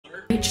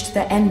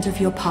reached the end of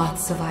your path,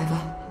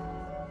 survivor.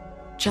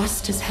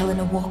 Just as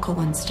Helena Walker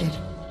once did.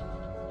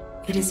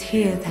 It is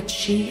here that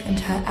she and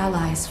her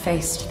allies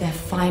faced their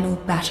final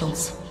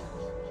battles.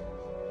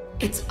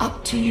 It's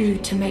up to you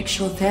to make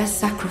sure their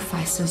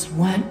sacrifices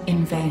weren't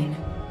in vain.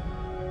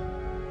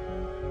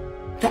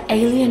 The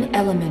alien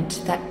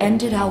element that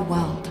ended our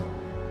world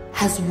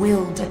has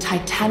willed a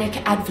titanic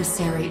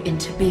adversary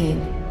into being,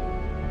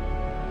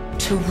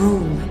 to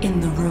rule in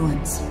the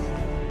ruins.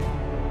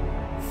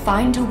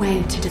 Find a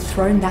way to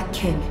dethrone that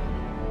king,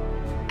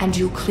 and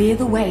you'll clear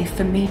the way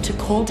for me to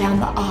call down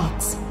the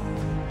arts,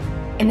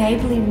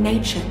 enabling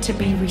nature to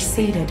be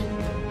reseeded,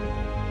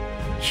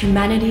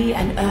 humanity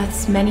and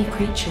Earth's many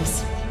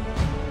creatures,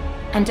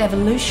 and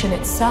evolution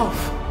itself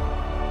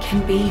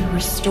can be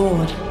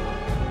restored.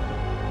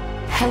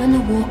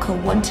 Helena Walker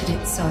wanted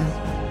it so.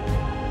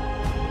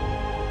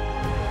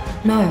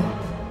 No.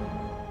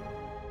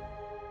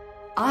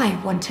 I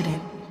wanted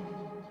it.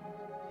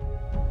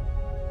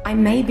 I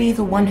may be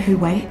the one who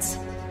waits,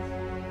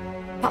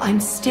 but I'm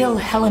still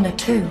Helena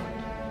too.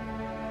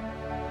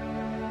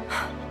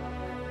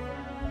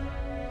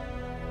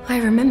 I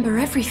remember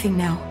everything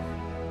now.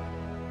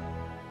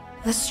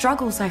 The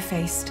struggles I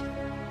faced.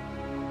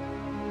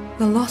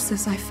 The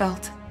losses I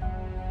felt.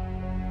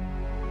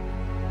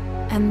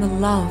 And the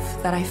love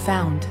that I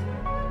found.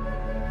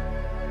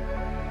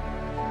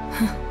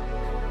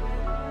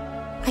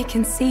 I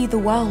can see the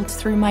world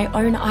through my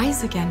own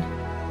eyes again.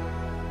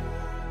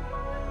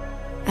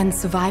 And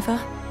survivor,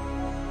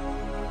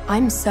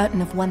 I'm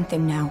certain of one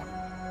thing now.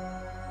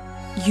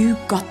 You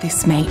got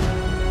this, mate.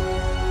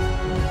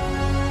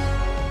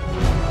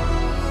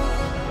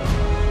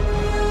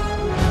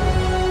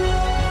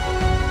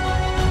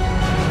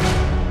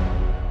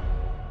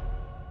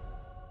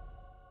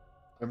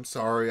 I'm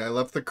sorry, I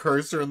left the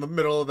cursor in the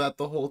middle of that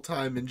the whole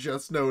time and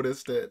just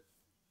noticed it.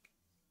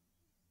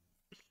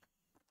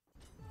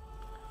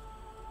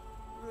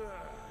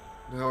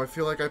 Now I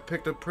feel like I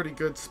picked a pretty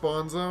good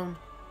spawn zone.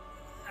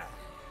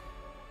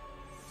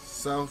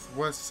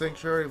 Southwest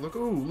Sanctuary. Look,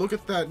 ooh, look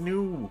at that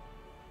new.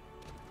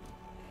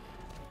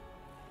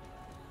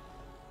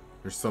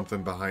 There's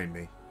something behind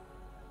me.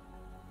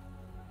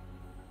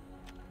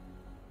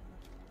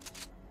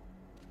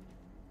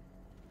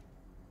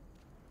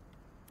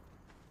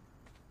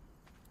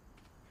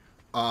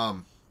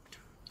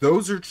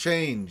 Those are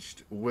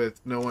changed with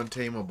no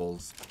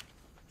untamables.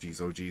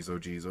 Jeez, oh jeez, oh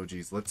jeez, oh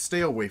jeez. Let's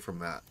stay away from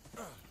that.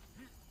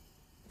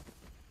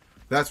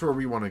 That's where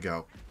we want to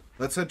go.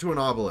 Let's head to an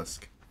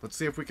obelisk. Let's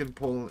see if we can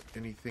pull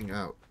anything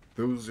out.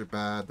 Those are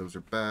bad. Those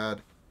are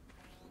bad.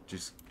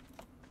 Just...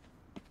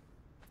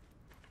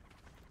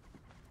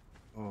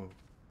 Oh.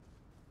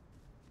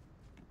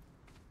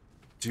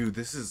 Dude,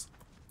 this is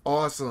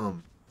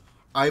awesome.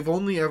 I've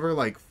only ever,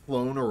 like,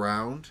 flown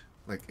around,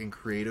 like, in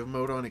creative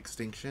mode on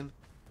Extinction.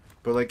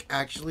 But, like,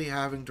 actually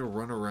having to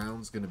run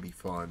around is going to be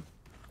fun.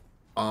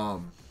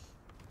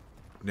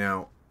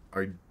 Now,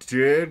 I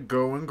did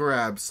go and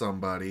grab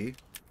somebody.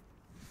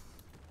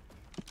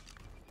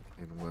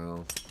 And,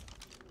 well,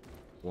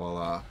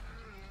 voila.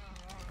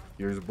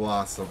 Here's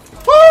Blossom.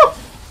 Woo!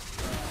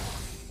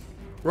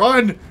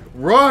 Run!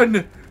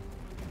 Run!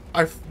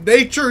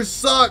 Nature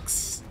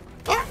sucks!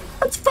 Ah,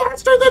 it's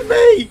faster than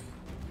me!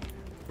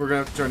 We're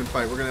gonna have to turn and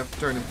fight. We're gonna have to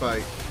turn and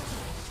fight.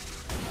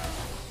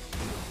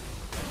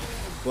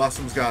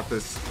 Blossom's got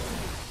this.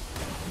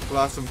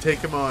 Blossom, take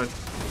him on.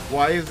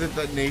 Why is it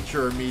that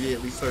nature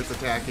immediately starts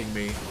attacking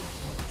me?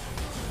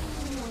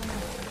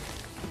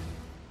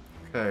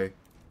 Okay.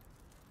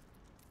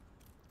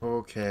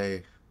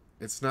 Okay.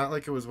 It's not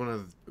like it was one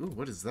of... Ooh,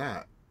 what is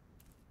that?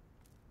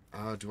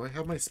 Do I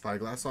have my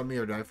spyglass on me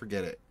or did I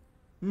forget it?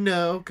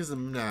 No, because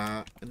I'm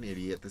not an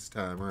idiot this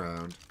time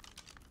around.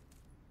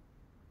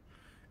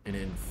 An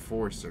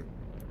enforcer.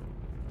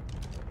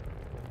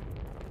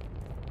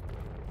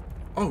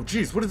 Oh,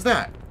 geez, what is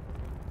that?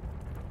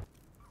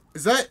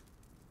 Is that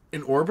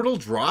an orbital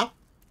drop?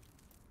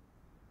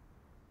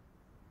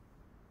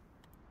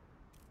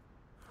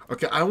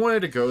 Okay, I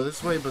wanted to go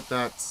this way, but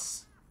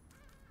that's...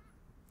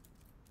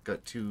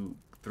 Got 2,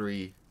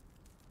 3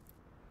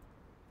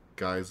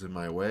 guys in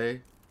my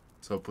way.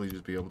 Let's hopefully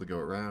just be able to go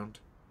around.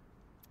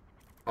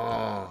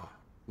 Oh,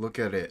 look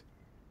at it.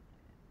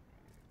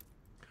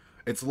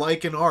 It's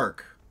like an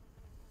arc.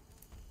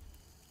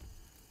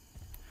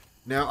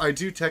 Now, I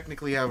do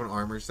technically have an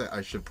armor set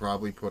I should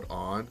probably put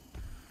on.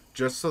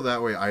 Just so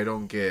that way I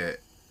don't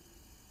get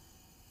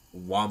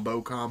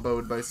wombo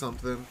comboed by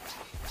something.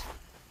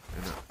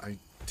 And I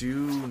do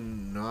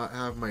not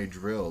have my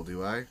drill,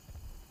 do I?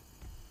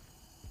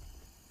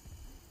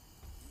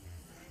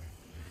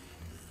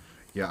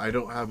 Yeah, I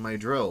don't have my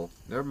drill.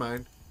 Never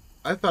mind.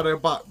 I thought I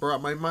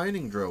brought my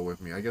mining drill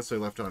with me. I guess I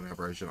left it on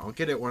aberration. I'll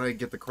get it when I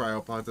get the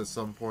cryopods at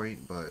some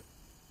point, but...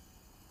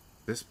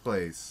 This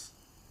place...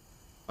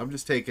 I'm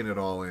just taking it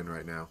all in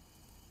right now.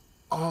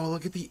 Oh,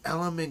 look at the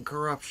element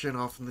corruption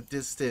off in the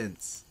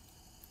distance.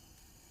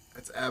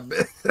 That's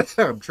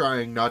I'm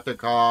trying not to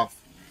cough.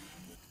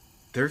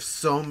 There's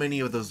so many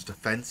of those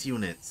defense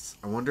units.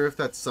 I wonder if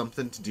that's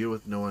something to do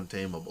with no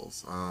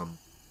untamables.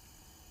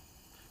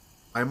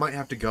 I might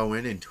have to go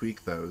in and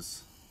tweak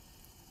those.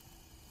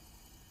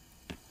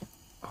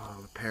 Oh,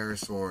 the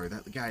Parasaur.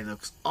 That guy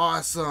looks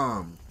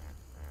awesome.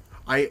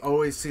 I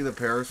always see the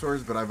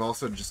Parasaurs, but I've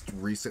also just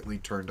recently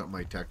turned up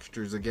my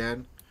textures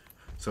again.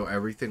 So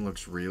everything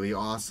looks really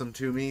awesome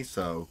to me,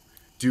 so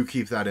do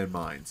keep that in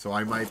mind. So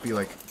I might be,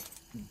 like,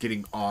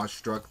 getting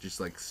awestruck, just,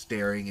 like,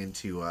 staring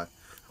into,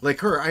 like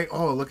her,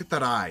 oh, look at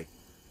that eye.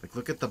 Like,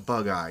 look at the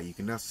bug eye. You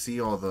can now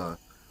see all the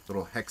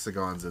little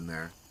hexagons in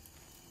there.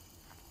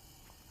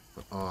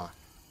 But, oh.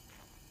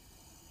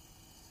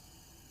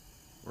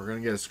 We're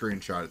gonna get a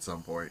screenshot at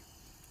some point.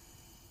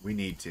 We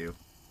need to.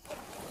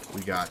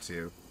 We got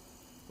to.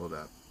 Hold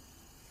up.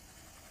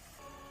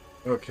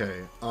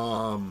 Okay,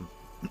 I'm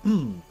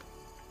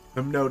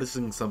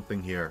noticing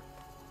something here.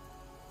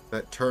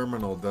 That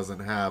terminal doesn't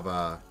have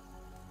a...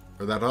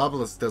 Or that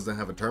obelisk doesn't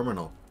have a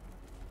terminal.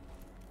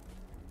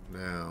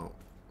 Now,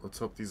 let's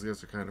hope these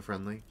guys are kind of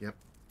friendly. Yep.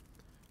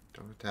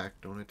 Don't attack,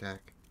 don't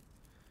attack.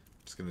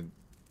 Just gonna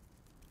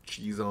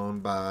cheese on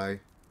by.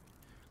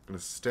 Gonna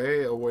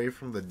stay away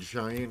from the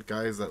giant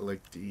guys that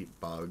like to eat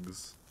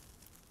bugs.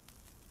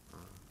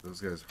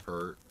 Those guys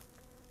hurt.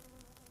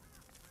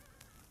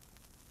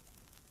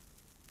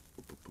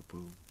 Boop, boop, boop,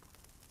 boop.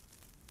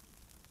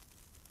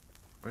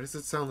 Why does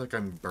it sound like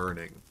I'm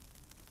burning?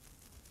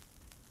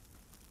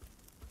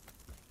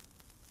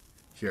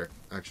 Here,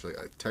 actually,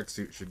 a tech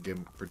suit should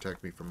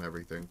protect me from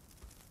everything.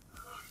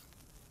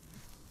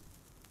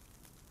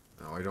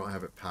 No, I don't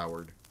have it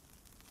powered.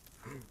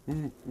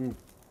 Ooh, ooh.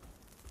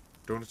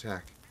 Don't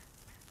attack.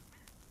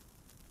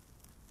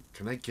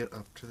 Can I get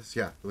up to this?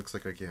 Yeah, it looks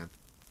like I can.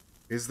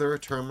 Is there a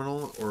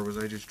terminal, or was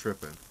I just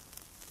tripping?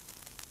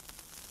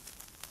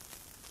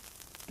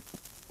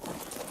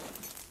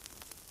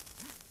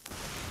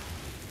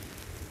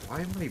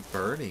 Why am I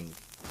burning?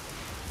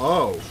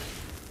 Oh.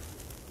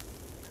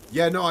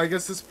 Yeah, no, I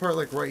guess this part,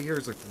 like, right here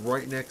is, like,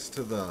 right next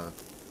to the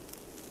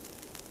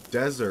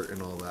desert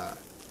and all that.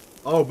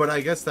 Oh, but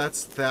I guess that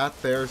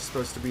there's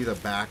supposed to be the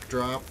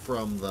backdrop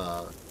from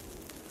the...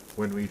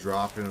 when we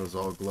dropped and it was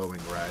all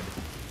glowing red.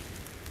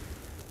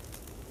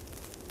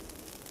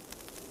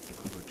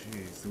 Oh,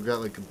 jeez. We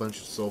got, like, a bunch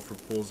of sulfur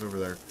pools over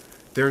there.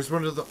 There's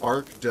one of the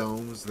arc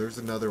domes. There's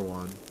another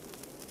one.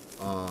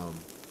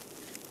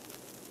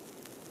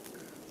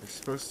 There's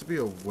supposed to be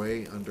a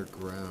way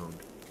underground.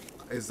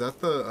 Is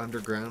that the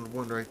underground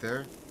one right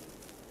there?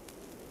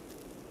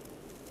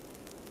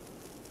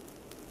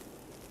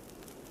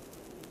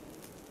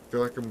 I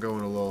feel like I'm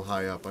going a little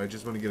high up. I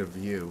just want to get a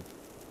view.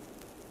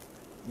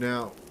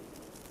 Now,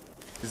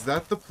 is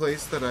that the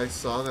place that I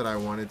saw that I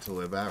wanted to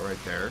live at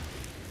right there?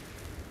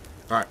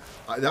 Alright,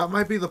 that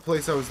might be the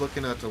place I was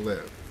looking at to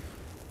live.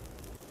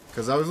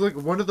 Because I was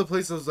one of the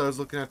places I was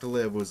looking at to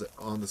live was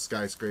on the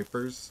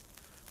skyscrapers.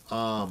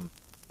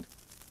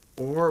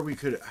 Or we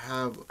could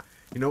have,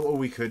 you know what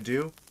we could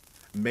do?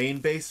 Main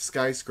base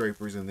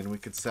skyscrapers, and then we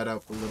could set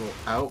up little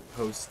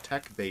outpost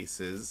tech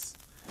bases.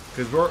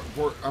 Because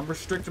I'm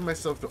restricting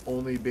myself to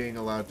only being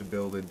allowed to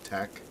build in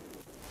tech.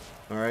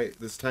 Alright,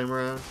 this time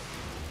around.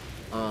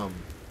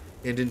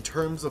 And in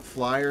terms of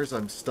flyers,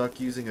 I'm stuck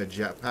using a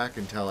jetpack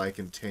until I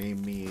can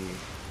tame me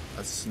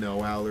a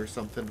snow owl or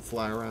something to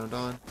fly around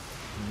on.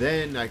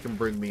 Then I can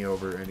bring me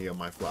over any of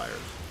my flyers,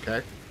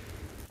 okay?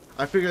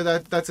 I figure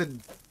that's a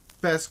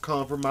best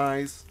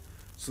compromise,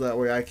 so that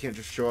way I can't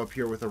just show up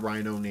here with a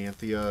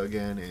Rhino-Nanthia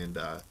again and,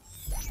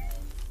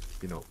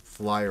 you know,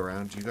 fly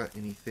around. You got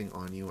anything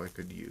on you I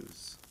could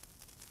use?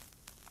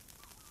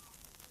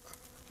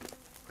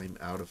 I'm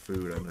out of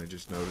food. I mean, I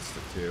just noticed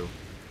it too.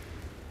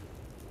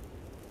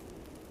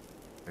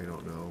 I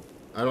don't know.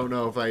 I don't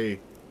know if I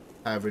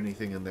have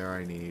anything in there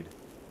I need.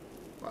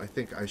 But I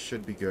think I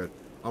should be good.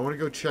 I want to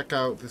go check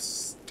out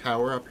this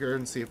tower up here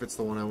and see if it's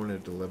the one I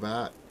wanted to live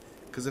at.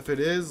 Because if it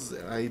is,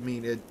 I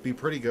mean, it'd be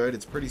pretty good.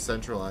 It's pretty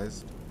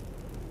centralized.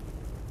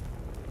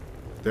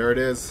 There it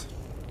is.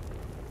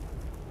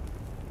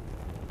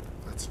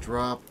 Let's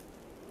drop.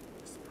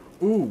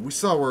 Ooh, we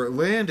saw where it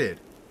landed.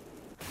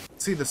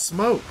 See the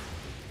smoke.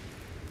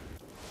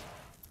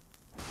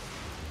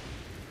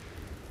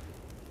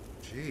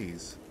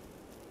 Jeez.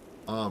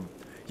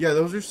 Yeah,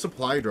 those are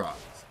supply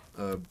drops.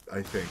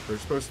 I think they're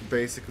supposed to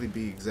basically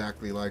be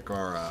exactly like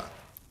our.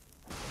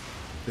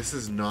 This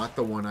is not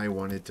the one I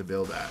wanted to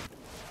build at,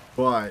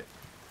 but it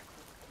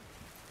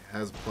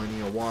has plenty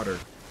of water.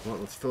 Well,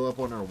 let's fill up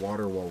on our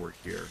water while we're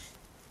here.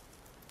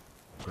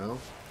 No?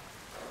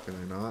 Can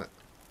I not?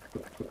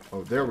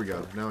 Oh, there we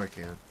go. Now I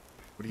can.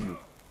 What are you?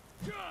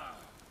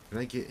 Can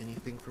I get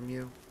anything from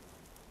you?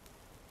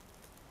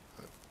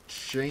 A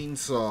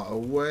chainsaw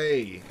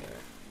away!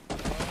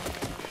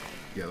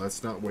 Yeah,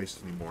 let's not waste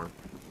any more.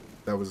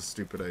 That was a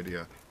stupid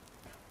idea.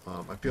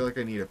 I feel like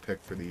I need a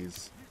pick for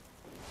these.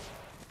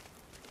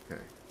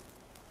 Okay.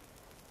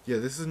 Yeah,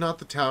 this is not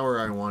the tower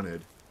I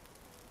wanted.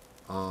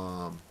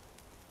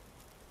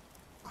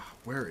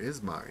 Where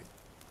is mine?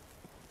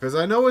 Because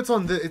I know it's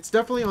on the. It's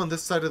definitely on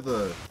this side of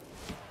the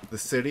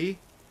city.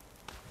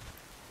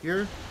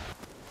 Here.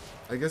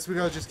 I guess we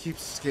gotta just keep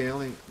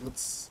scaling.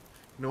 Let's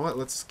You know what?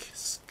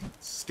 Let's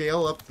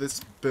scale up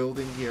this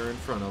building here in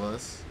front of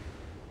us.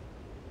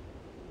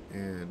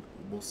 And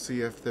we'll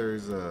see if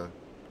there's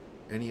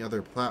any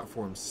other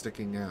platforms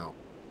sticking out.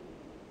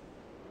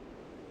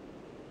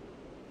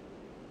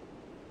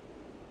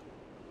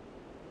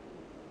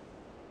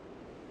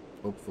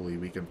 Hopefully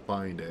we can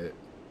find it.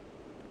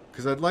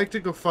 Because I'd like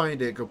to go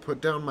find it, go put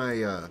down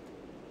my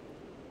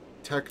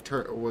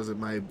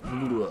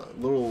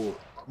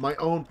my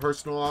own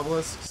personal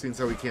obelisk, since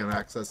how we can't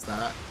access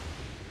that.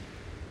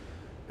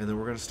 And then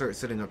we're going to start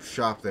setting up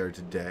shop there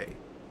today.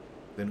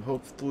 Then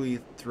hopefully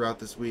throughout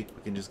this week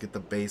we can just get the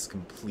base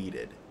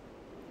completed.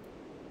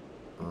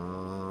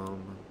 I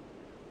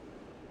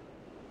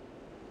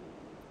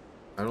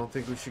don't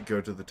think we should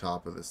go to the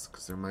top of this,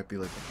 because there might be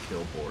like a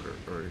kill border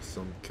or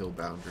some kill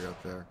boundary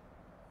up there.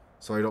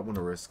 So I don't want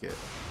to risk it.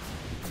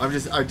 I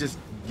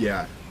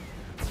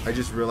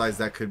just realized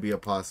that could be a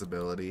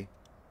possibility.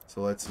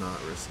 So let's not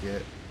risk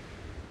it.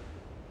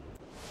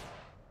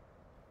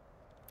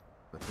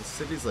 But the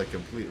city's like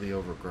completely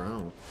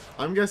overgrown.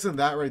 I'm guessing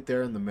that right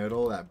there in the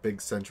middle, that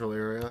big central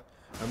area,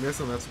 I'm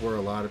guessing that's where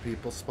a lot of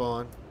people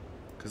spawn.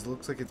 Because it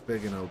looks like it's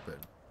big and open.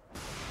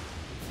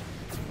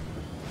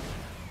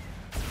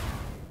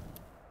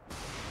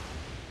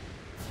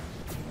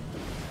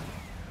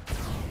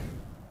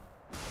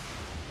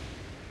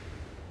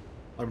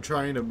 I'm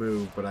trying to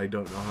move, but I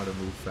don't know how to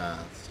move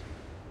fast.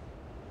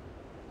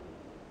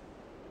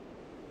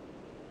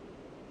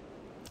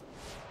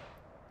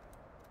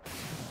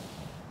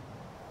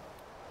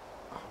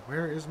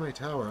 Where is my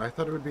tower? I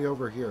thought it would be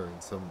over here in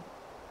some...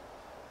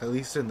 At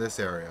least in this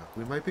area.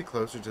 We might be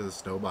closer to the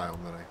snow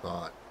biome than I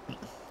thought.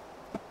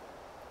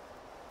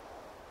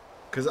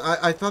 Because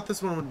I thought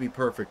this one would be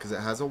perfect, because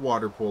it has a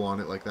water pool on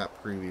it like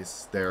that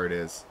previous... There it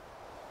is.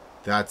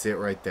 That's it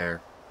right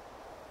there.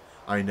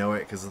 I know it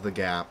because of the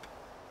gap.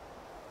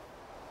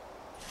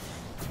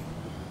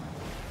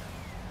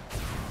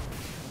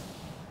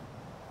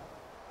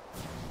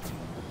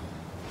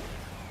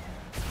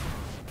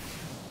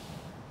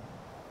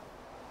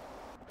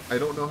 I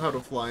don't know how to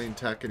fly in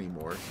tech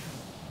anymore.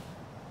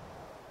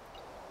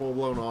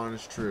 Full-blown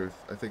honest truth.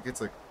 I think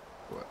it's like...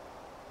 What?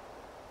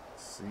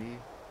 See?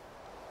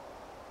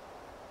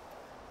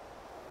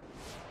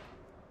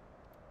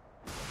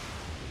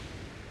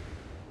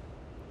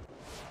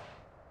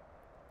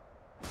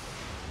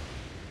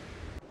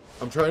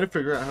 I'm trying to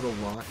figure out how to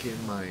lock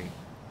in my...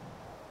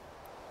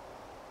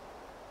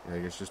 Yeah, I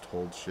guess just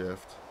hold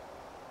shift.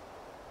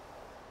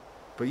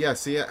 But yeah,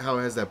 see how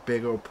it has that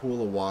big old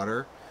pool of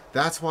water?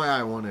 That's why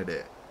I wanted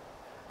it.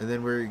 And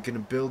then we're going to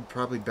build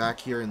probably back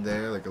here and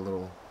there, like a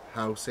little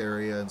house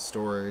area and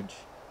storage.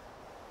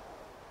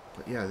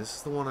 But yeah, this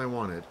is the one I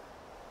wanted.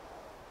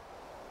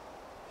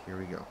 Here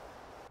we go.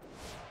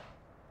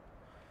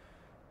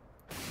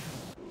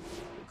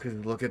 Okay,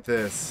 look at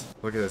this.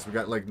 Look at this. We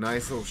got like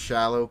nice little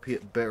shallow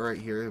bit right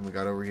here, and we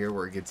got over here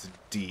where it gets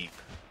deep.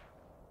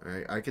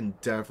 Alright, I can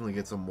definitely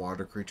get some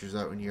water creatures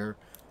out in here.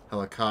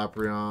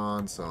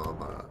 Helicoprion, some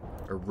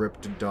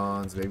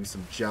Eryptodons, maybe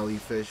some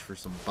jellyfish for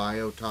some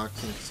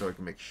biotoxins so I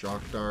can make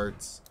shock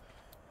darts.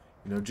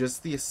 You know,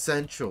 just the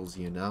essentials,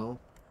 you know?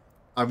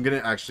 I'm going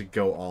to actually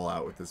go all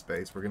out with this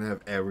base. We're going to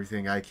have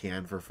everything I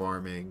can for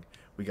farming.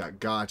 We got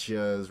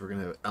gotchas. We're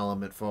going to have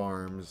element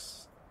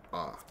farms.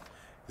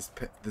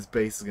 This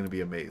base is going to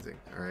be amazing,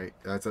 alright?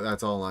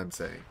 That's all I'm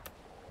saying.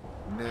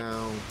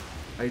 Now,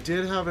 I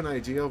did have an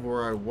idea of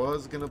where I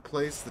was going to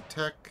place the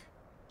tech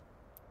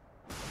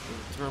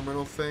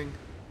terminal thing,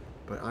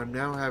 but I'm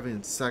now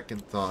having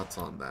second thoughts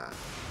on that.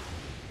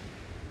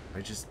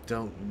 I just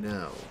don't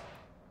know.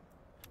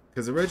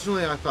 Because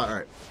originally I thought,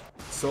 alright,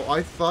 so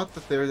I thought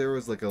that there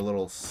was like a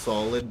little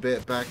solid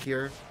bit back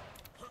here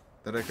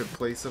that I could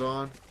place it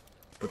on,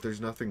 but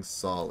there's nothing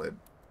solid.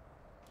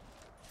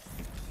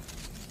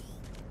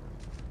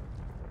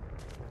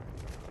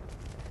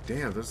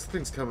 Damn, those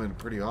things come in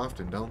pretty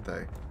often, don't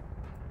they?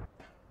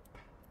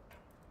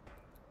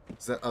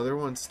 Is that other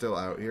one still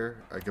out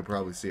here? I could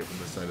probably see it from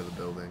the side of the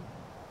building.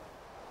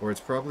 Or it's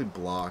probably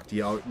blocked.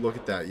 Yeah, look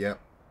at that. Yep.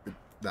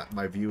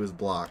 My view is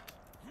blocked.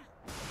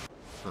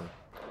 Huh.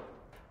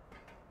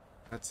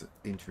 That's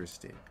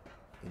interesting.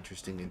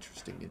 Interesting.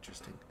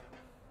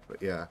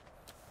 But yeah.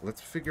 Let's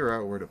figure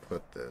out where to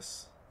put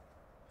this.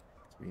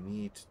 We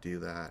need to do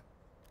that.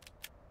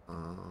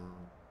 Alright,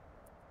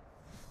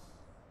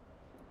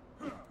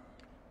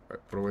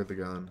 put away the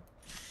gun.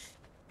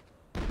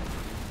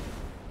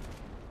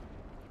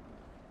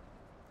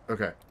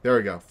 Okay, there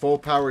we go. Full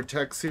powered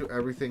tech suit.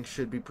 Everything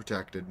should be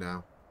protected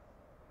now.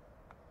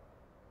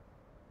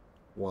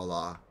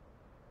 Voila.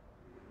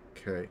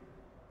 Okay.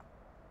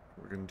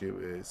 What we're going to do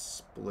is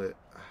split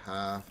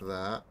half of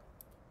that.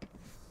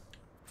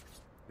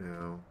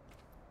 Now,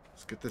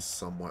 let's get this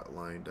somewhat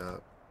lined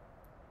up.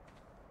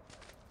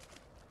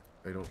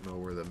 I don't know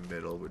where the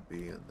middle would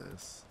be in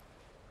this.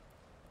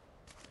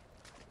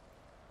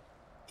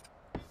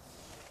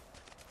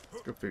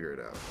 Let's go figure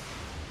it out.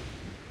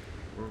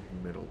 Where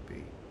would middle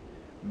be?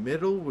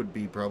 Middle would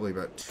be probably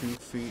about 2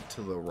 feet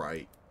to the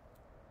right.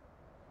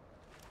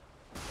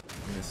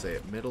 I'm gonna say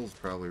it. Middle's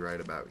probably right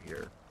about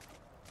here.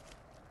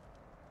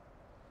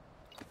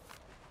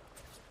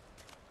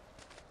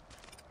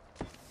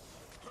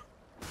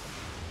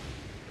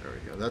 There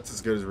we go. That's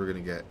as good as we're gonna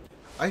get.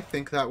 I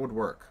think that would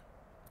work.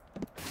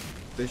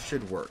 This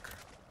should work.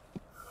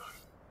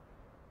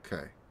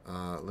 Okay.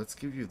 Let's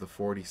give you the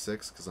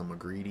 46 because I'm a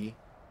greedy.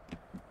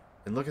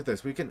 And look at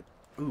this. We can...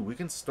 Ooh, we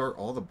can start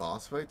all the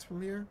boss fights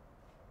from here?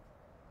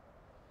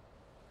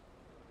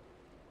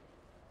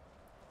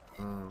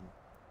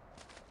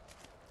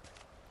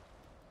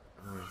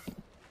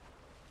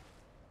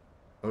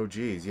 Oh,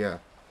 geez, yeah.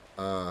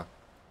 I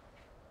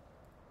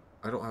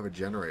don't have a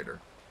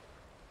generator.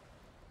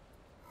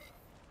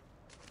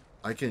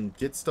 I can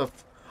get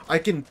stuff... I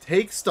can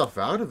take stuff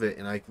out of it,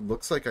 and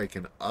looks like I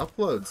can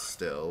upload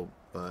still,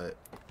 but...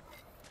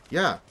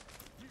 Yeah.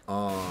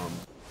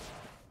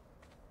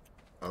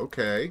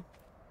 Okay.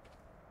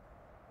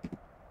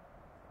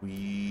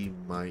 We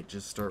might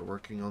just start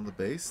working on the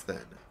base,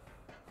 then.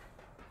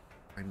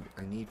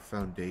 I need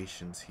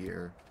foundations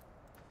here.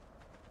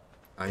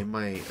 I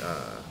might,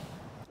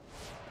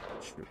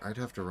 shoot, I'd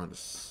have to run a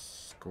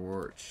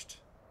Scorched.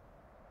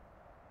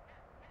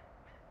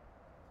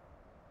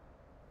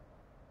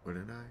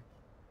 Wouldn't I?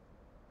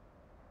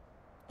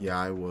 Yeah,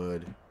 I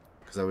would.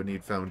 Because I would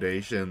need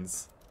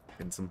foundations.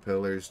 And some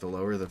pillars to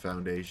lower the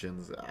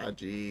foundations. Ah,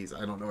 jeez.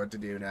 I don't know what to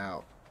do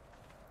now.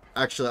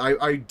 Actually,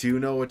 I do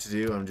know what to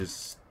do. I'm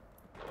just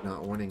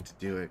not wanting to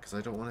do it. Because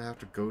I don't want to have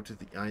to go to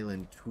the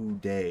island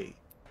today.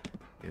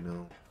 You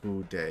know,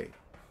 today.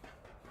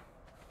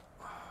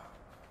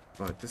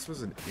 But this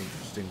was an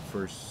interesting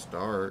first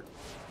start.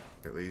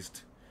 At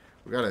least.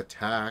 We got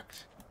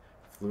attacked.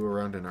 Flew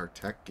around in our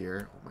tech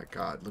gear. Oh my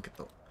god. Look at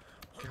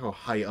how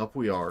high up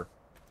we are.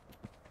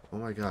 Oh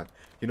my god.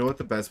 You know what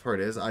the best part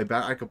is? I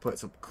bet I could put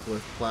some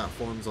cliff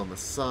platforms on the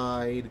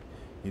side.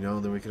 You know,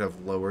 then we could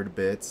have lowered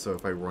bits. So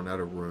if I run out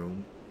of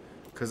room.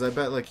 Because I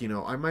bet, like, you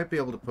know, I might be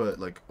able to put,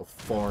 like, a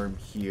farm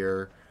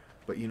here.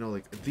 But, you know,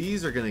 like,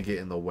 these are going to get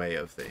in the way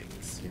of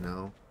things, you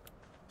know?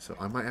 So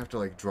I might have to,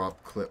 like,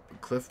 drop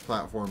cliff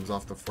platforms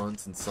off the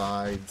fronts and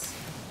sides.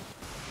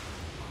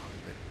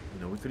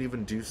 You know, we could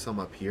even do some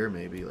up here,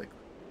 maybe. Like,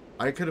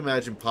 I could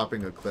imagine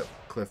popping a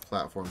cliff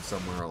platform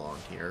somewhere along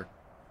here.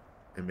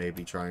 And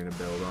maybe trying to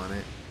build on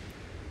it.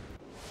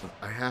 But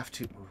I have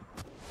to...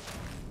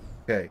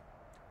 Okay.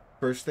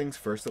 First things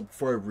first.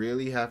 Before I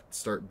really have to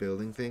start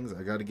building things,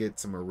 I gotta get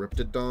some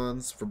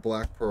Eriptodons for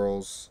black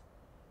pearls.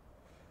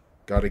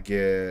 Gotta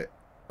get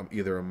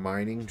either a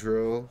mining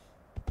drill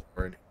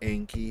or an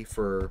Anki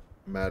for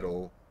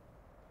metal.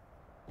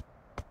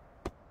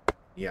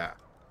 Yeah.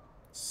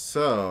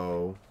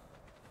 So...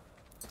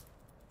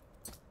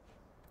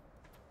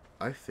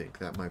 I think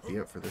that might be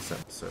it for this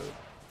episode.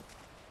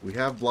 We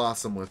have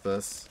Blossom with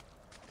us.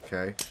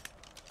 Okay.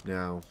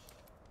 Now,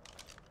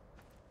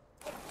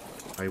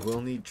 I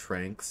will need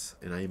Tranks,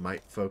 and I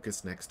might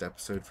focus next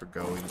episode for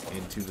going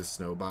into the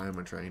snow biome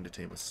and trying to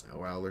tame a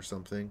snow owl or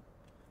something.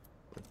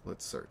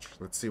 Let's search.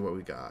 Let's see what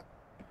we got.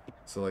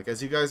 So, like,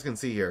 as you guys can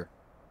see here,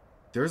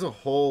 there's a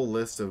whole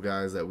list of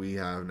guys that we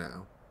have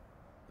now.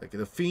 Like,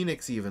 the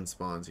Phoenix even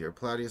spawns here.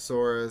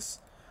 Platyosaurus.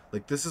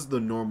 Like, this is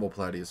the normal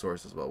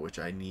Platyosaurus as well, which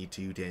I need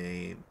to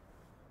tame.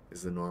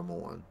 Is the normal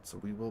one. So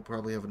we will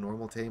probably have a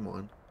normal tame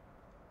one.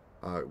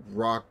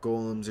 Rock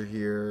golems are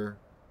here.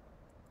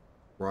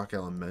 Rock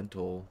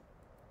elemental.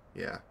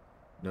 Yeah.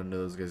 None of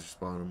those guys are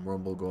spawning.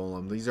 Rumble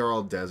golem. These are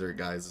all desert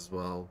guys as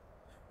well.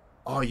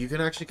 Oh, you can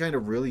actually kind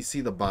of really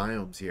see the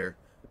biomes here.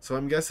 So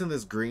I'm guessing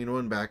this green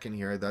one back in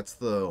here, that's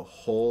the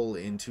hole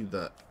into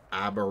the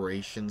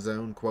aberration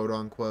zone, quote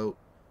unquote.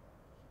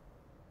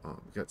 We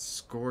got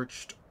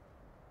scorched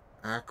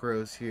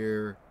acros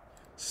here.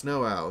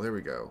 Snow owl. There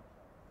we go.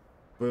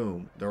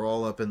 Boom. They're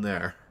all up in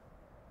there.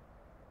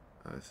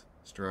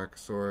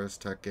 Styracosaurus,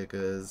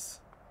 Techicas.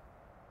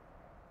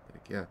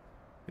 Like, yeah.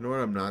 You know what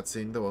I'm not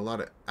seeing, though? A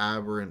lot of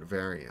aberrant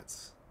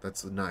variants.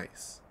 That's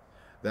nice.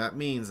 That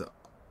means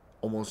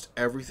almost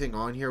everything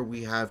on here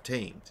we have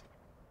tamed.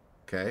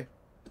 Okay?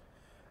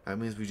 That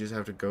means we just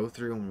have to go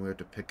through and we have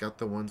to pick out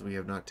the ones we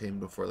have not tamed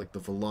before. Like the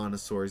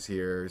Velonosaurs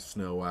here,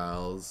 Snow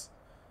Owls.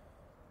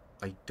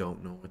 I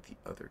don't know what the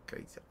other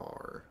guys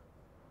are.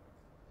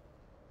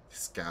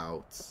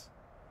 Scouts.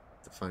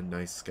 To find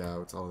nice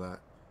scouts, all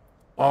that.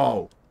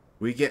 Oh!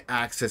 We get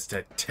access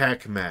to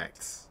tech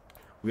mechs.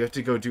 We have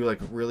to go do like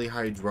really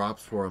high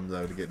drops for them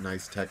though to get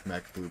nice tech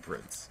mech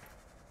blueprints.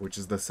 Which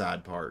is the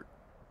sad part.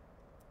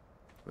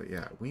 But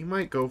yeah, we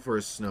might go for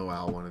a snow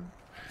owl one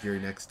here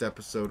next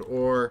episode.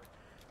 Or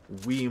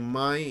we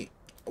might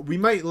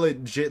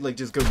legit like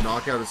just go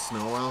knock out a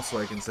snow owl so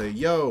I can say,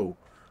 yo,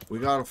 we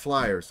got a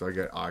flyer. So I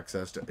get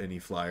access to any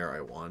flyer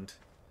I want.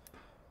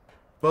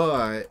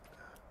 But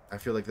I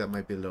feel like that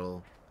might be a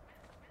little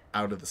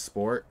out of the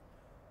sport.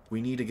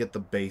 We need to get the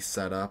base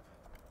set up.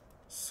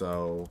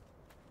 So,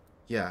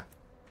 yeah.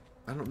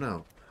 I don't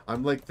know.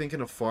 I'm like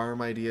thinking of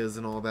farm ideas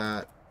and all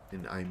that.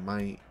 And I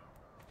might...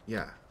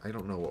 Yeah, I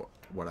don't know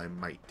what I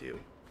might do.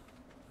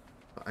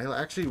 I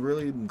actually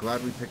really am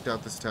glad we picked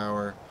out this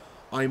tower.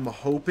 I'm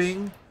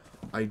hoping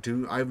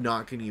I've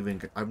not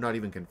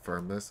even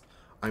confirmed this.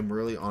 I'm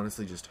really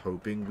honestly just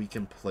hoping we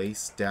can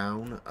place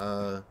down,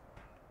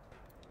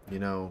 you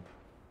know,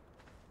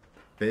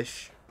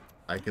 fish.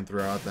 I can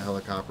throw out the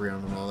helicopter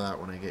and all that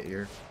when I get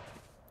here.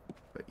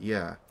 But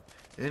yeah.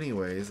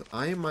 Anyways,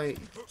 I might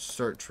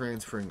start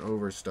transferring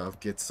over stuff,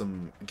 get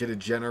a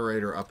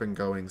generator up and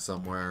going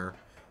somewhere,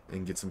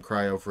 and get some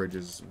cryo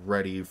fridges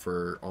ready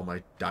for all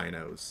my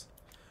dinos.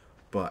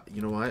 But,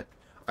 you know what?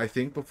 I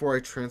think before I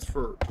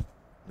transfer...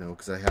 No,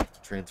 because I have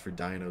to transfer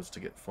dinos to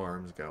get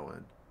farms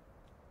going.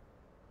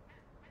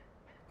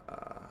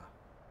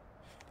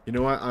 You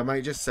know what? I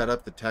might just set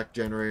up the tech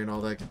generator and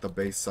all that, get the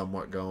base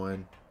somewhat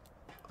going.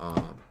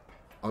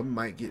 I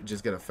might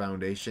just get a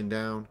foundation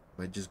down.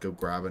 Might just go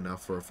grab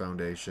enough for a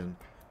foundation.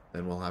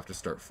 Then we'll have to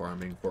start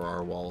farming for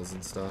our walls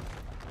and stuff.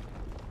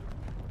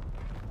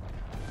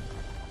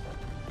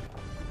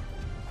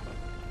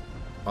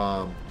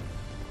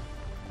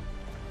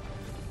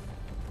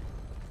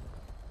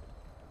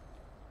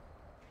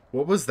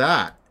 What was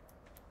that?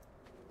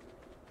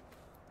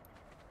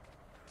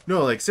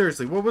 No, like,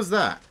 seriously, what was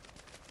that?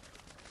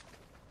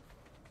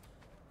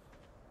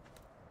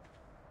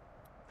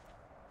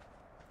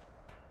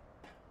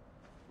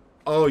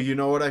 Oh, you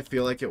know what I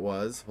feel like it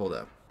was? Hold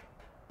up.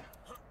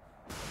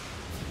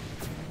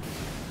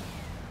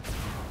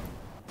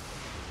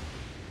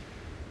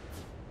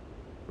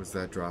 Was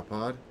that drop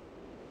pod?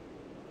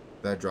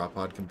 That drop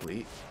pod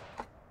complete?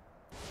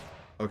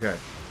 Okay.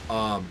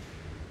 I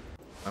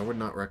would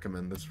not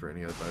recommend this for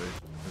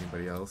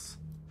anybody else.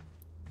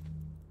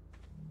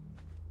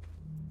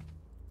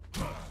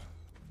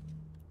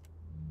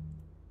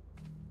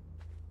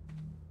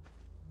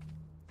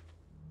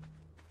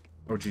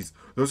 Oh jeez,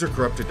 those are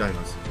corrupted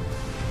dinos.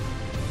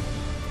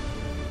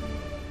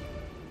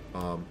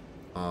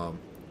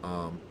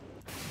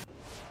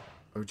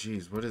 Oh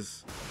jeez, what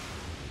is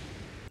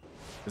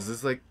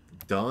this like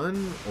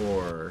done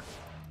or?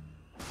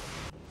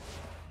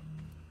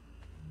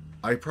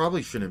 I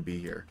probably shouldn't be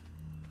here.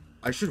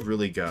 I should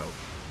really go.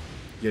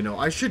 You know,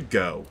 I should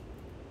go.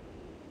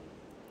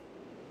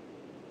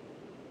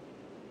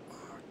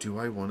 Do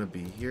I want to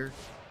be here?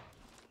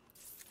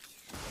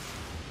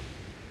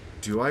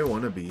 Do I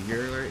want to be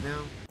here right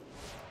now?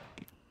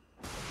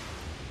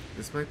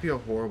 This might be a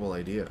horrible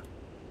idea.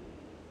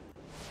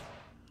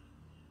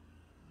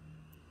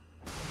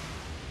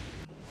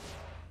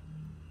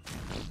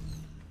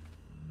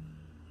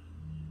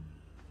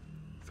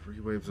 Three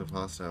waves of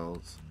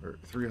hostiles, or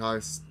three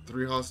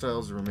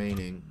hostiles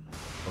remaining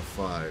of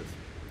 5.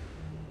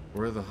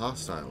 Where are the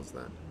hostiles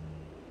then?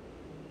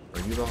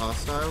 Are you the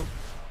hostile?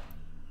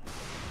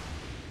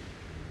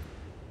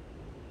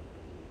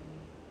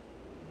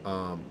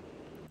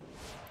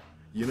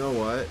 You know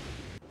what?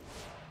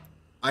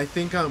 I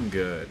think I'm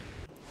good.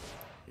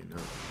 You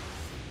know.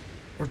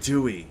 Or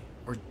do we?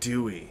 Or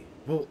do we?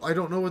 Well, I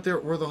don't know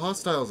where the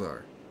hostiles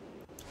are.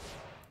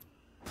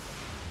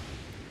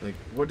 Like,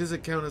 what does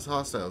it count as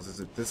hostiles?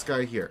 Is it this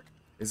guy here?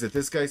 Is it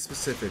this guy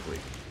specifically?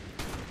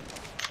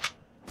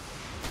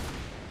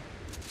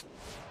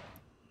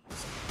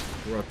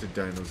 Corrupted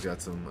dino's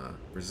got some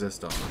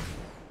resist on him.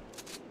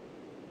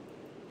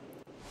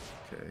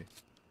 Okay.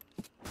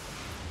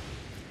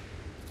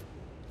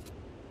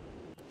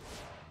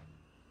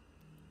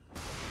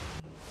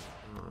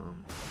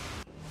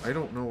 I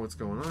don't know what's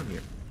going on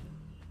here.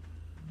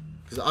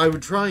 Because I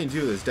would try and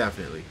do this,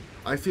 definitely.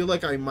 I feel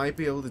like I might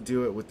be able to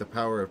do it with the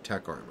power of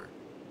tech armor.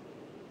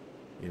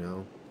 You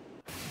know?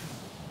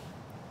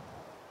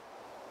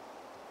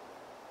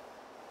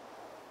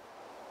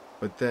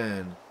 But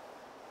then,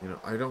 you know,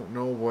 I don't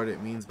know what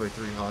it means by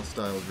 3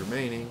 hostiles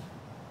remaining.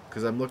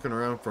 Because I'm looking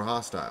around for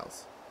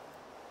hostiles.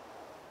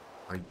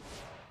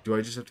 Do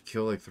I just have to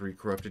kill like 3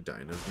 corrupted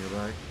dinos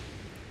nearby?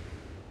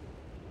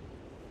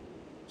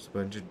 Just a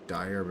bunch of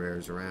dire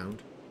bears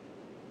around.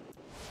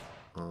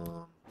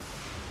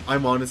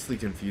 I'm honestly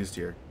confused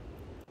here.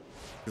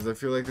 Because I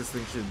feel like this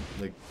thing should,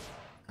 like,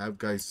 have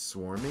guys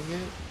swarming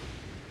it.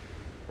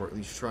 Or at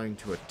least trying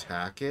to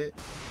attack it.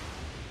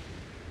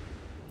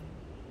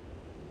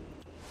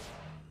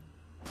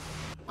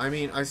 I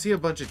mean, I see a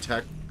bunch of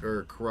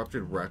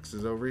corrupted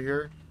Rexes over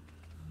here.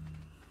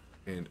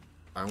 And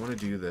I want to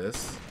do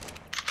this.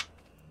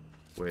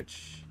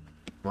 Which...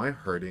 Am I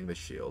hurting the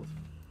shield?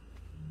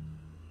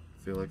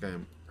 I feel like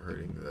I'm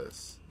hurting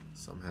this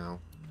somehow.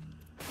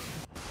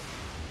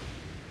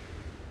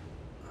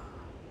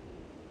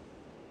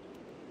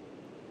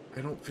 I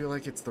don't feel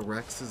like it's the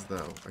Rexes,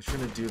 though. I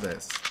shouldn't do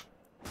this.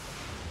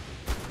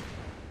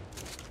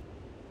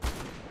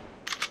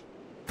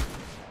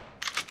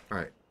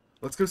 Alright.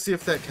 Let's go see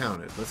if that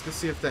counted. Let's go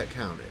see if that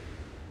counted.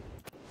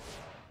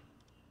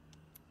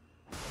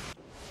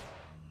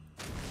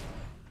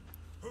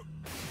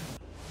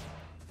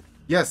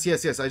 Yes,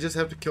 yes, yes. I just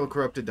have to kill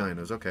corrupted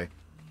dinos. Okay.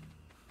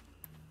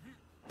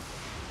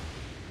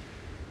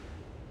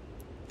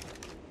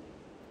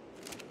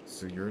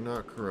 So you're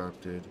not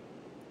corrupted.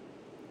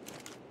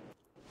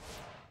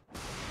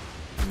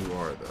 You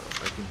are, though.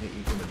 I can hit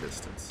you from a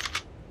distance.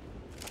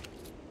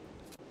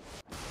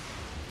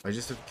 I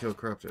just have to kill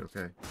corrupted,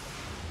 okay.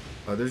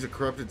 There's a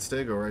corrupted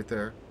stego right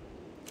there.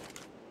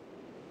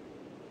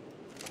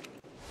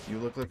 You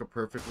look like a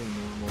perfectly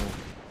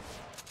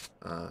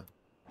normal,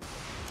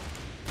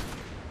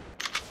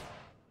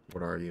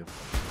 what are you?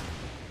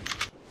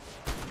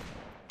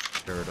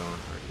 Pterodon.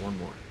 Alright, one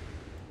more.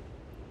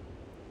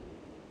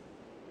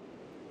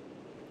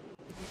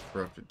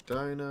 Corrupted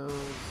dinos.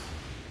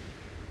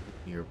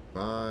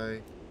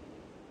 Nearby.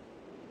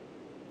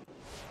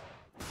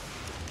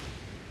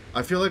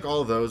 I feel like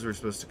all those were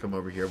supposed to come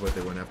over here, but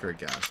they went after a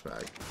gas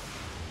bag.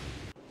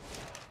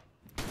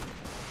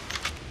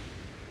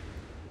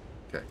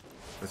 Okay,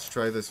 let's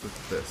try this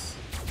with this.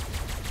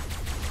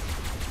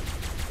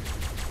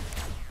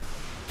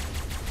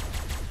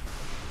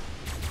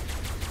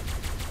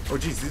 Oh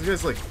geez, these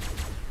guys like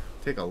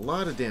take a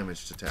lot of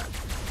damage to attack.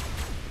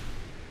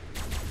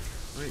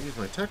 I might use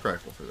my tech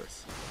rifle for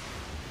this.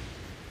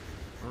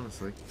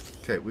 Honestly.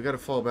 Okay, we gotta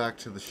fall back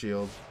to the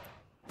shield.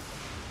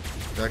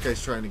 That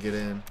guy's trying to get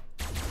in.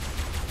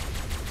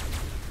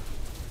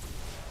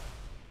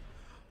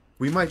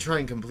 We might try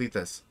and complete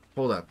this.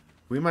 Hold up.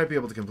 We might be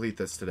able to complete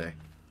this today.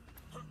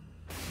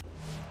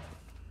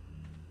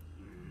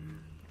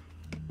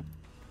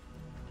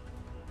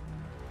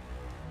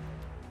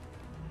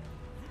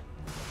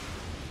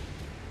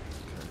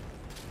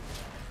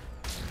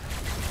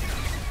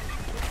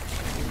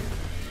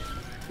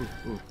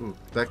 Ooh.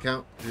 That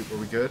count? Are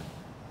we good?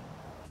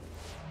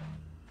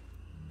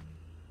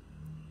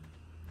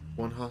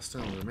 One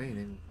hostile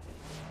remaining.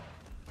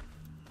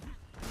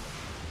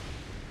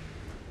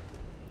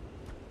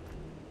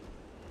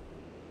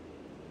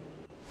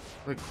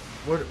 Like,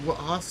 what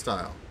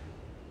hostile?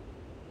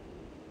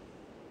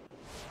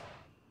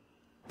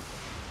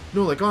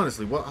 No, like,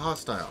 honestly, what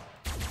hostile?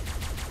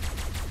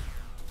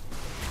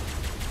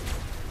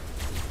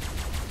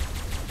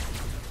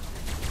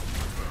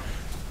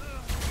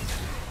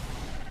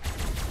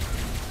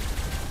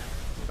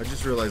 I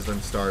just realized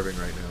I'm starving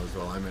right now as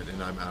well.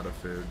 I'm out of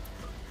food.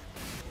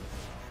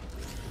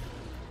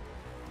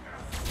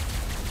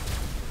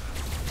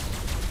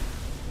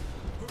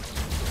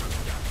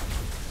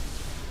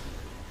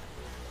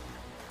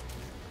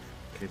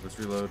 Okay, let's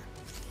reload.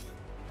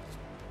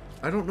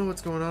 I don't know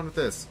what's going on with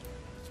this.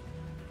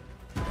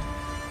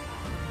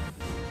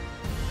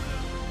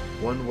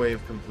 One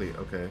wave complete,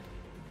 okay.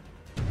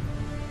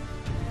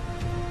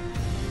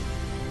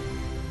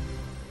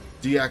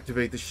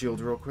 Deactivate the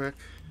shield real quick.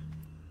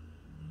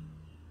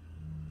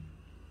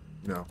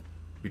 No,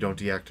 we don't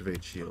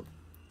deactivate shield.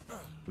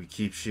 We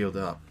keep shield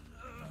up.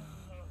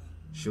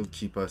 Shield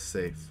keep us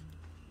safe.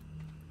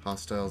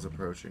 Hostiles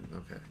approaching,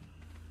 okay.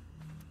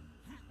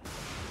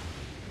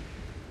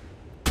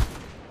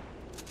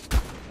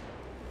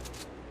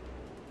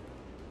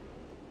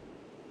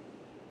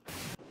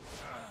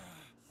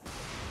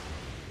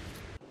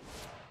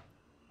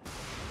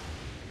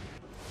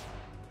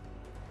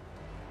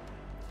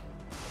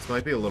 This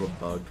might be a little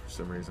bugged for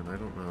some reason, I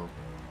don't know.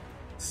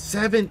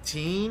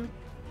 17?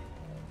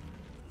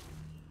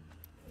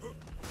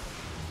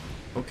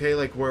 Okay,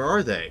 like, where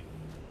are they?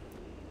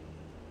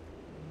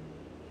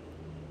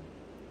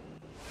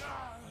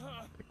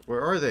 Like,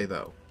 where are they,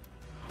 though?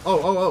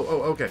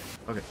 Oh, okay.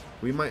 Okay.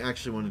 We might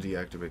actually want to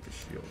deactivate the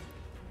shield.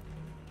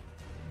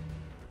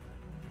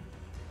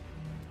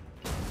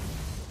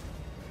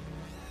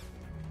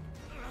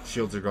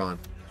 Shields are gone.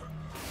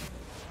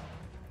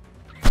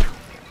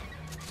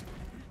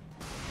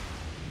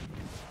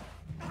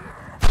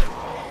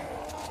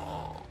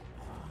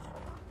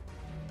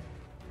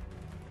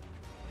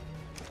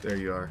 There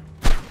you are.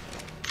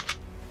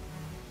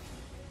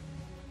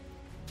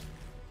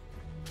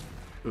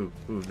 Ooh,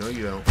 no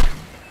you don't.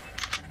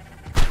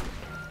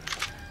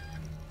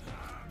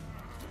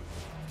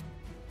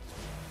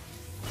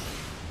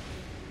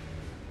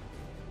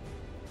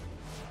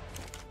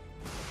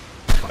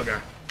 Okay.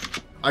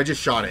 I just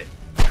shot it.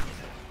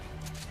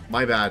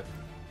 My bad.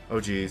 Oh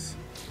geez.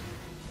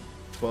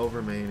 12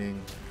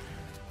 remaining.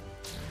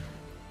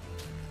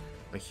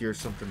 I hear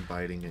something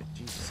biting it.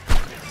 Jesus Christ.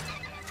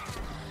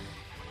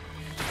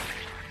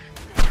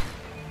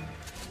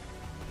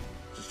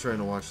 Trying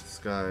to watch the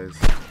skies.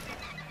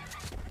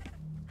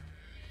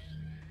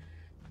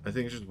 I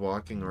think just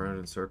walking around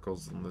in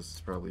circles, and this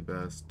is probably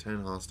best.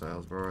 10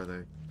 hostiles, where are they?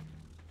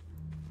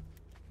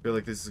 I feel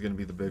like this is gonna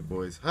be the big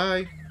boys.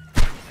 Hi!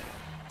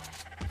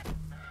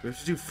 We have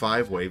to do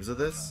 5 waves of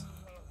this?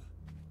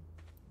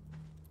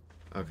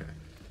 Okay.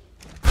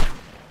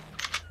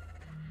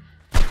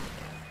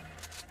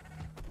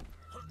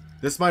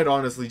 This might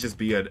honestly just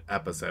be an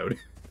episode.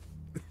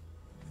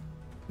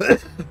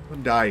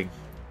 I'm dying.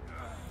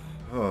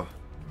 Oh.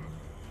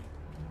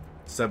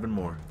 7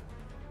 more.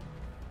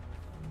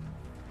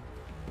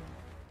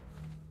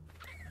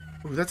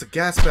 Ooh, that's a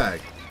gas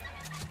bag.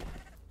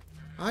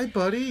 Hi,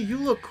 buddy. You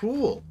look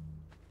cool.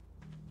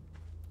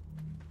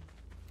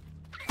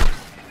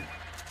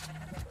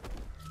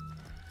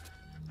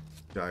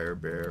 Dire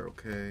bear,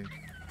 okay.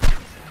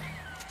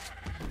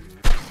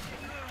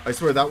 I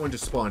swear that one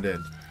just spawned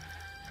in.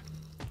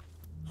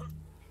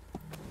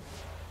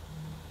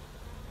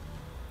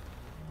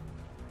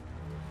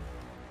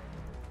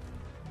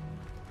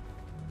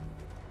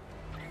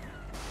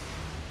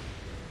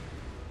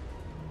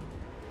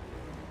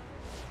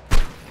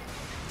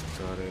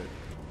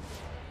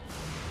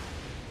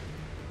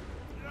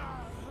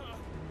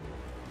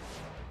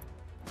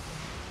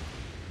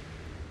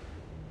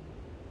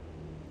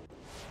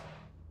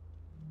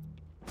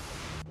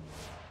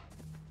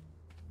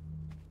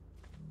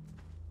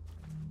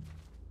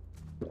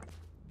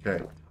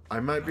 Okay. I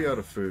might be out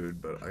of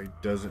food, but it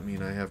doesn't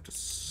mean I have to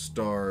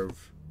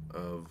starve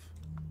of...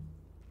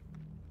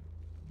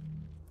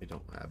 I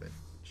don't have it.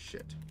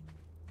 Shit.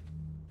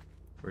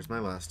 Where's my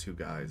last two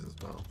guys as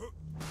well?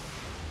 I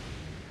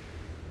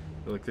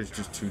feel like there's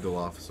just two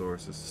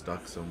Dilophosaurus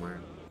stuck somewhere.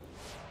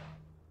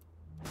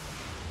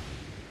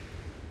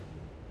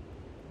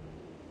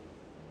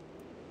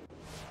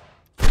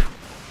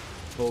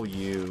 Pull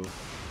you.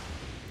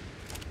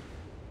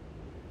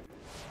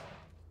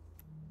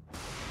 Oh,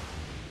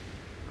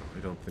 I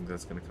don't think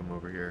that's gonna come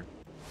over here.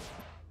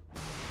 I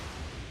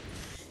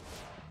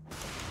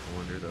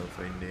wonder though if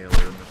I nail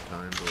it enough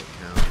times will it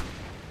count.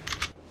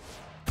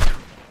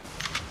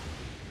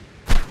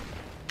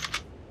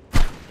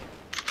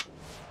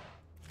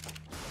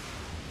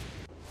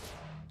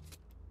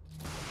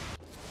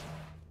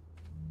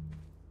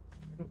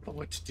 I don't know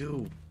what to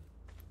do.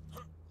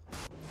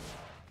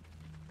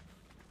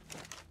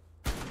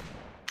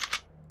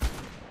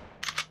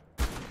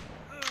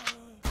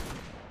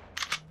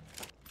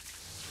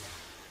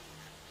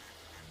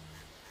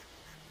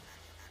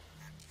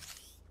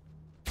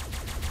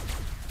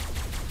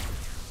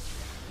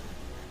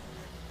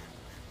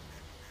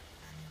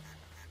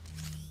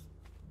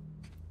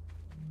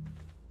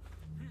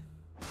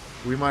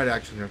 We might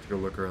actually have to go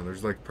look around.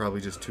 There's like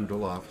probably just two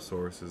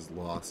Dilophosaurus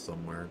lost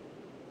somewhere.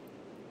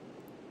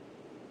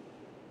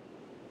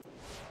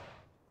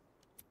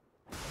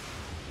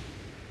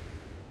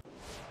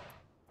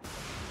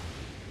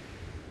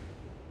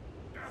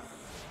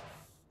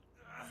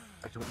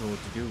 I don't know what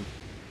to do.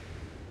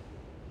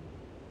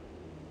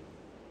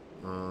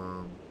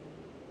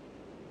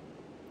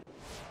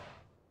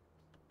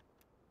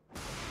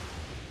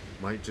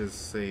 Might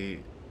just say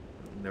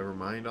never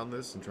mind on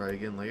this and try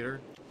again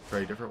later. Try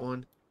a different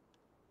one.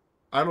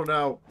 I don't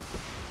know.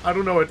 I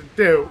don't know what to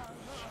do.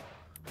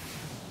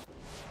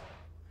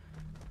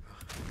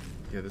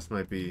 Yeah, this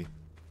might be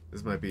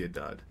a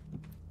dud.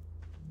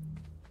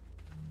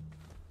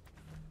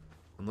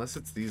 Unless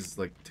it's these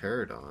like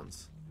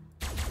pterodons.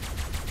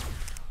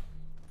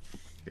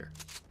 Here.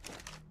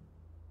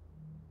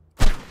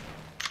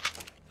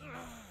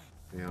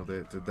 You know,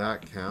 did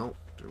that count?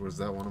 Was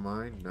that one of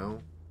mine?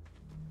 No.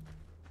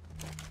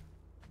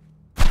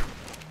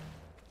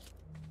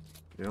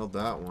 Nailed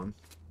that one.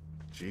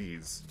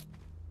 Jeez.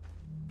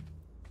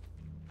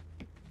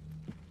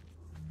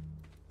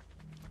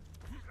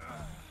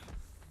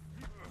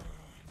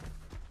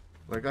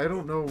 Like, I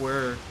don't know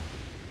where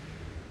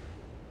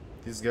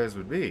these guys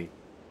would be.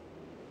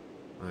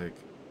 Like...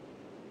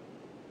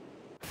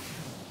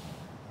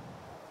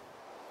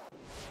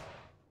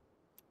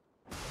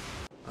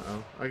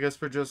 Uh-oh. I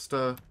guess we're just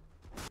gonna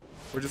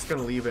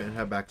leave it and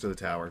head back to the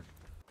tower.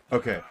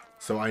 Okay,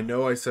 so I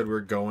know I said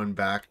we're going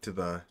back to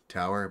the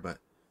tower, but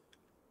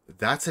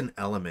that's an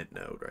element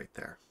node right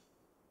there.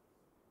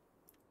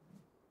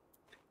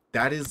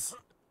 That is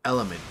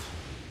element.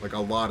 Like, a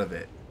lot of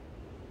it.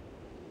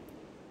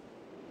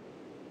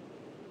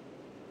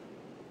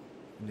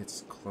 And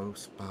it's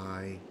close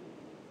by.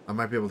 I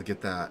might be able to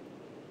get that.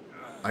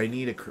 I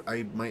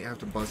might have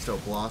to bust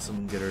out Blossom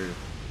and get her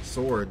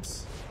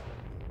swords.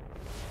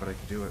 But I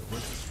can do it.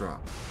 Where's this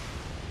drop?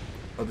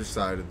 Other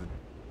side of the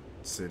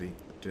city.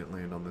 Didn't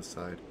land on this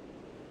side.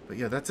 But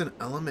yeah, that's an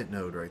element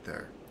node right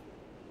there.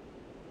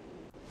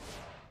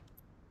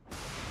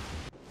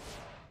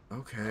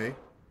 Okay.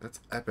 That's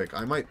epic.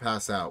 I might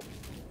pass out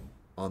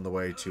on the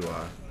way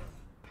to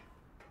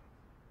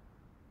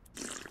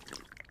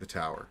the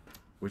tower.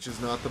 Which is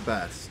not the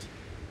best.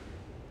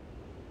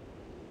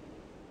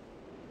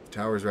 The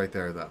tower's right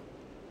there, though.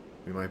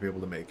 We might be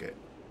able to make it.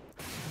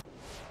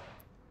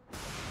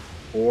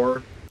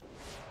 Or,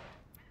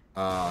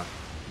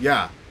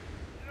 yeah.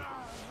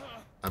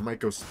 I might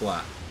go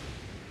splat.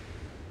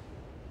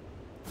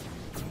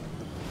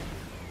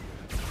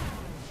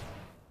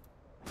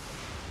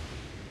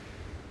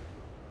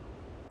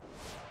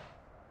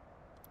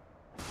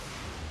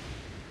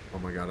 Oh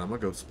my god, I'm gonna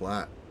go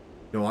splat.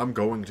 No, I'm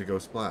going to go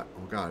splat.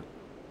 Oh god.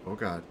 Oh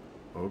god.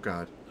 Oh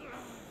god.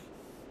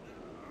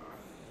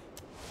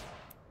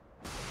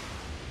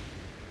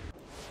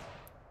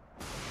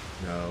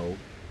 No.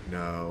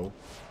 No.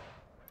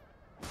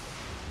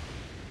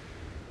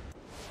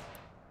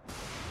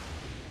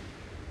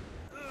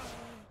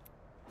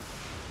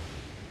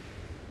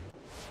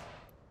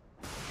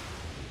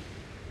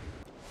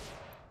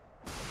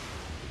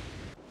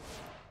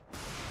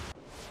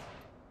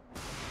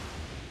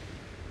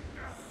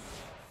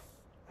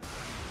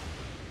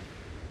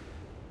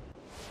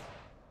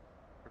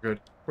 We're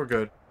good. We're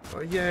good.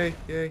 Oh, yay,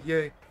 yay,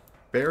 yay.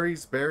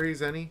 Berries,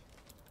 berries, any?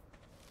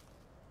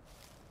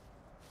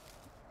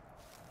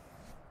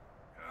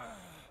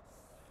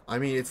 I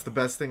mean, it's the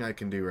best thing I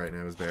can do right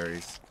now is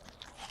berries.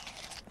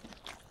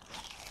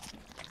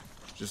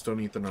 Just don't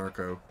eat the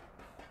narco.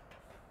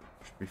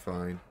 Should be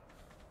fine.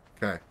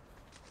 Okay.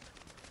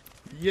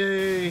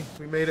 Yay!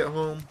 We made it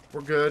home.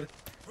 We're good.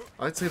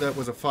 I'd say that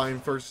was a fine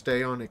first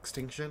day on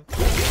Extinction.